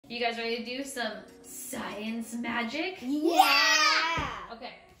You guys ready to do some science magic? Yeah!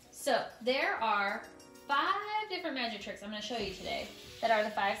 Okay, so there are 5 different magic tricks I'm going to show you today that are the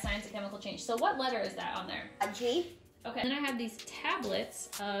 5 signs of chemical change. So what letter is that on there? A G. Okay, then I have these tablets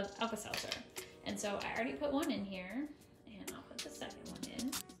of Alka-Seltzer. And so I already put one in here, and I'll put the second one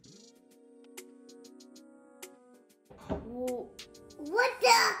in. What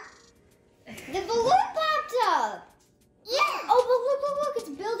the? The balloon popped up! Yeah! Oh, look, it's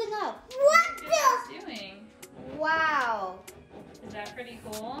building up. What Look at what it's doing. Wow. Is that pretty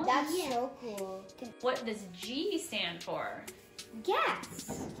cool? That's so cool. What does G stand for?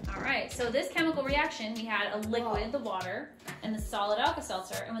 Gas. All right, so this chemical reaction, we had a liquid, the water, and the solid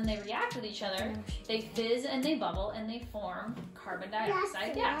Alka-Seltzer, and when they react with each other, they fizz and they bubble and they form carbon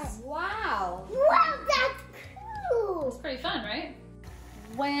dioxide gas. Wow. Wow, that's cool. It's pretty fun, right?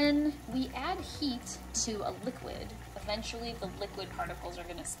 When we add heat to a liquid, eventually the liquid particles are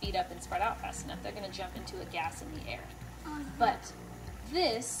going to speed up and spread out fast enough. They're going to jump into a gas in the air. But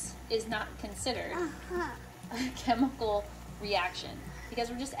this is not considered a chemical reaction because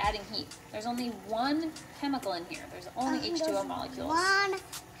we're just adding heat. There's only one chemical in here. There's only H2O molecules. One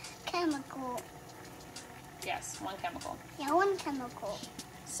chemical. Yes, one chemical. Yeah, one chemical.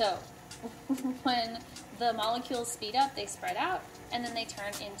 So when the molecules speed up, they spread out, and then they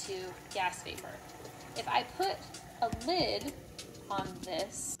turn into gas vapor. If I put a lid on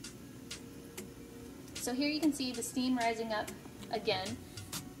this, so here you can see the steam rising up again,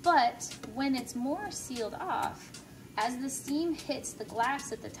 but when it's more sealed off, as the steam hits the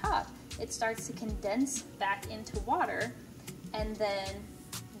glass at the top, it starts to condense back into water and then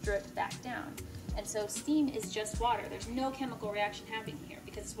drip back down. And so steam is just water. There's no chemical reaction happening here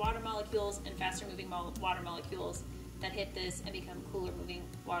because it's water molecules and faster moving water molecules that hit this and become cooler moving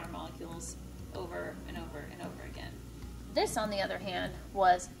water molecules over and over and over again. This, on the other hand,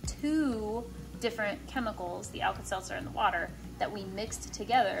 was 2 different chemicals, the Alka-Seltzer and the water, that we mixed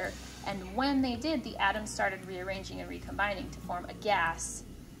together, and when they did, the atoms started rearranging and recombining to form a gas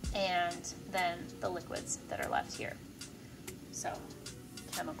and then the liquids that are left here. So,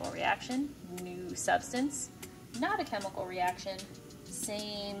 chemical reaction, new substance, not a chemical reaction,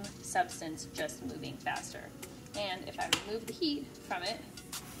 same substance, just moving faster. And if I remove the heat from it,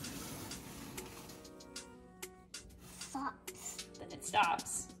 then it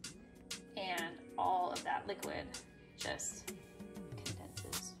stops, and all of that liquid just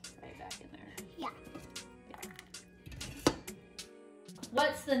condenses right back in there. Yeah.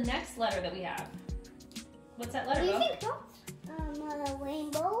 What's the next letter that we have? What's that letter, Do you Bo? think that's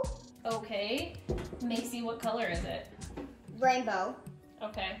rainbow? Okay. Macy, what color is it? Rainbow.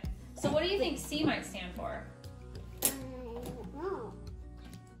 Okay. So what do you think C might stand for? I don't know.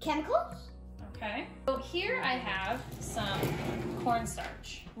 Chemicals? Okay. So here I have some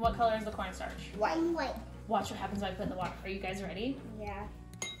cornstarch. What color is the cornstarch? White. White. Watch what happens when I put it in the water. Are you guys ready? Yeah.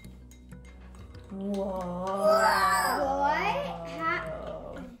 Whoa. What?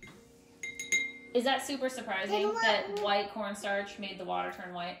 Is that super surprising that white cornstarch made the water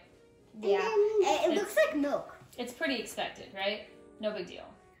turn white? Yeah. It looks like milk. It's pretty expected, right? No big deal.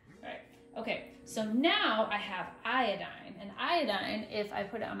 Right. Okay, so now I have iodine. And iodine, if I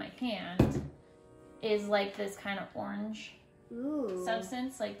put it on my hand, is like this kind of orange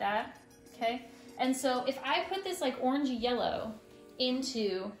substance, like that. Okay? And so if I put this like orangey yellow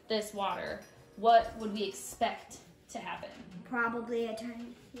into this water, what would we expect to happen? Probably a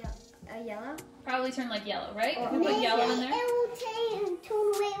yellow. Probably turn like yellow, right? Or if we put yellow in there. It will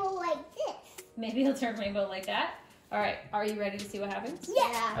turn rainbow like this. Maybe it'll turn rainbow like that. All right, are you ready to see what happens?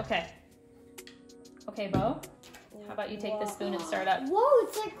 Yeah. Okay. Okay, Bo, how about you take the spoon and stir it up? Whoa,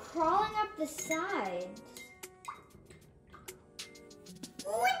 it's like crawling up the sides.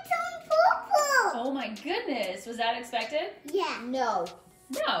 Oh, it's on purple. Oh my goodness, was that expected? Yeah. No.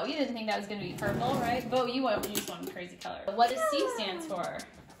 No, you didn't think that was gonna be purple, right? Bo, you just want a crazy color. What does C stand for?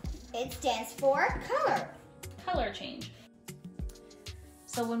 It stands for color. Color change.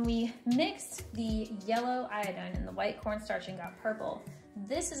 So when we mixed the yellow iodine and the white cornstarch and got purple,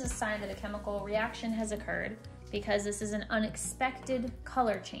 this is a sign that a chemical reaction has occurred because this is an unexpected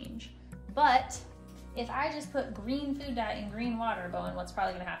color change. But if I just put green food dye in green water, Bowen, what's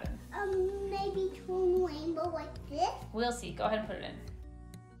probably gonna happen? Maybe turn rainbow like this. We'll see, go ahead and put it in.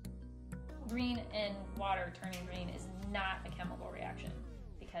 Green and water turning green is not a chemical reaction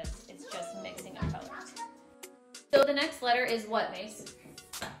because it's just mixing of colors. So the next letter is what, Mace?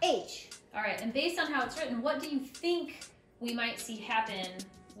 H. All right, and based on how it's written, what do you think we might see happen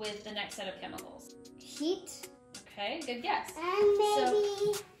with the next set of chemicals? Heat. Okay, good guess. And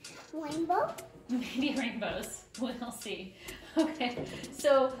maybe rainbow? Maybe rainbows. We'll see. Okay,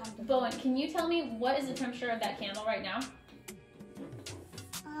 so Bowen, can you tell me what is the temperature of that candle right now?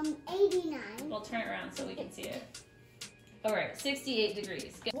 89. We'll turn it around so we can see it. All right, 68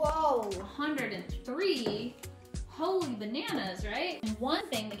 degrees. Whoa. 103. Holy bananas, right? And one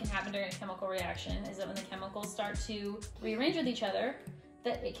thing that can happen during a chemical reaction is that when the chemicals start to rearrange with each other,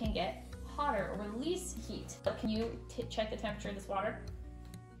 that it can get hotter or release heat. So can you check the temperature of this water?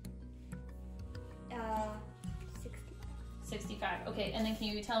 65. Okay, and then can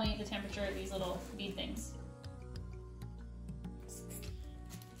you tell me the temperature of these little bead things?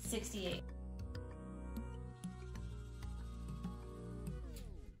 68.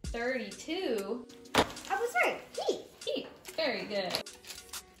 32. I was right. Heat. Heat. Very good.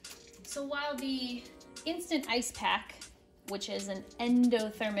 So while the instant ice pack, which is an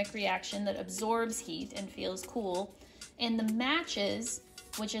endothermic reaction that absorbs heat and feels cool, and the matches,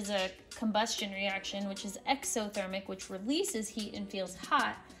 which is a combustion reaction, which is exothermic, which releases heat and feels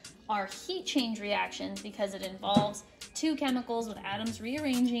hot, are heat change reactions because it involves two chemicals with atoms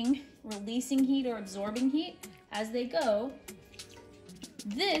rearranging, releasing heat or absorbing heat as they go.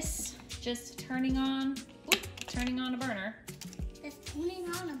 This just turning on a burner. Just turning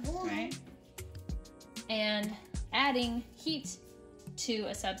on a bowl. Right? And adding heat to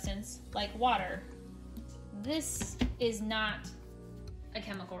a substance like water. This is not a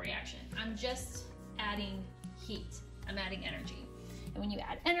chemical reaction. I'm just adding heat. I'm adding energy. And when you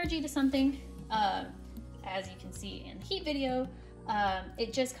add energy to something, as you can see in the heat video,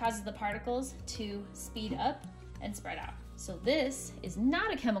 it just causes the particles to speed up and spread out. So this is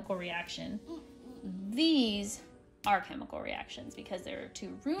not a chemical reaction. These are chemical reactions because there are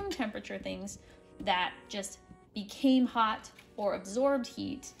two room temperature things that just became hot or absorbed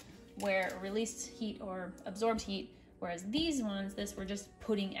heat, where released heat or absorbed heat, whereas these ones, we're just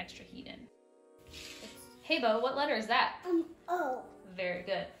putting extra heat in. Hey Bo, what letter is that? O. Very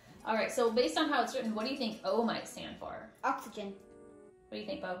good. All right, so based on how it's written, what do you think O might stand for? Oxygen. What do you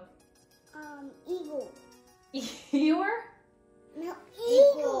think, Bo? Eagle. Eeyore? No,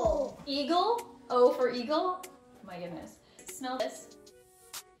 eagle. Eagle? O for eagle? My goodness. Smell this.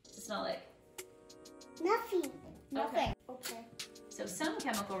 What's it smell like? Nothing. Nothing. Okay. So some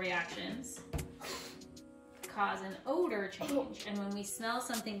chemical reactions cause an odor change. And when we smell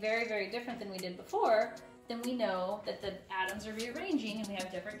something very, very different than we did before, then we know that the atoms are rearranging and we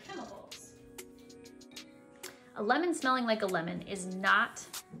have different chemicals. A lemon smelling like a lemon is not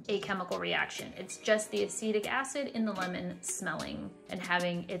a chemical reaction. It's just the acetic acid in the lemon smelling and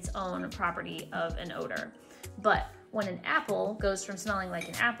having its own property of an odor. But when an apple goes from smelling like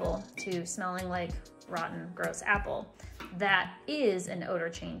an apple to smelling like rotten, gross apple, that is an odor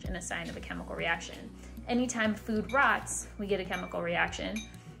change and a sign of a chemical reaction. Anytime food rots, we get a chemical reaction.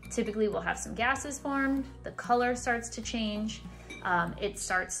 Typically we'll have some gases formed, the color starts to change, it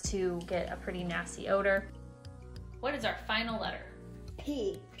starts to get a pretty nasty odor. What is our final letter?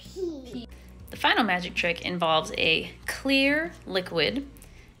 P. P. The final magic trick involves a clear liquid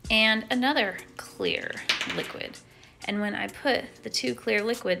and another clear liquid. And when I put the two clear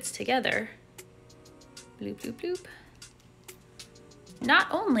liquids together, bloop, bloop, bloop, not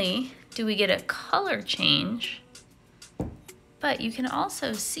only do we get a color change, but you can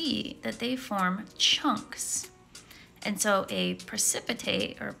also see that they form chunks. And so a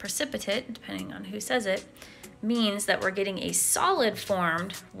precipitate, or precipitate, depending on who says it, means that we're getting a solid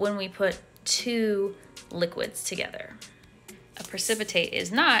formed when we put two liquids together. A precipitate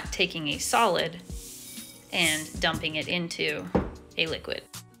is not taking a solid and dumping it into a liquid.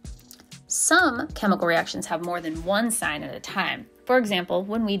 Some chemical reactions have more than one sign at a time. For example,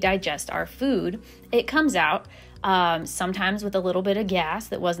 when we digest our food, it comes out sometimes with a little bit of gas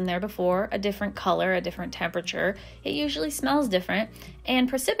that wasn't there before, a different color, a different temperature. It usually smells different, and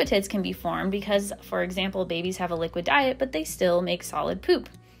precipitates can be formed because, for example, babies have a liquid diet, but they still make solid poop.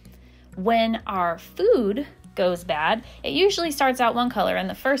 When our food goes bad, it usually starts out one color, and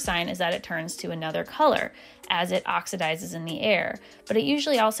the first sign is that it turns to another color as it oxidizes in the air. But it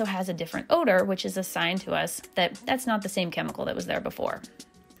usually also has a different odor, which is a sign to us that that's not the same chemical that was there before.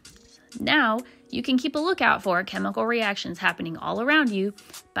 Now, you can keep a lookout for chemical reactions happening all around you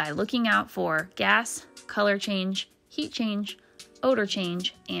by looking out for gas, color change, heat change, odor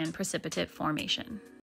change, and precipitate formation.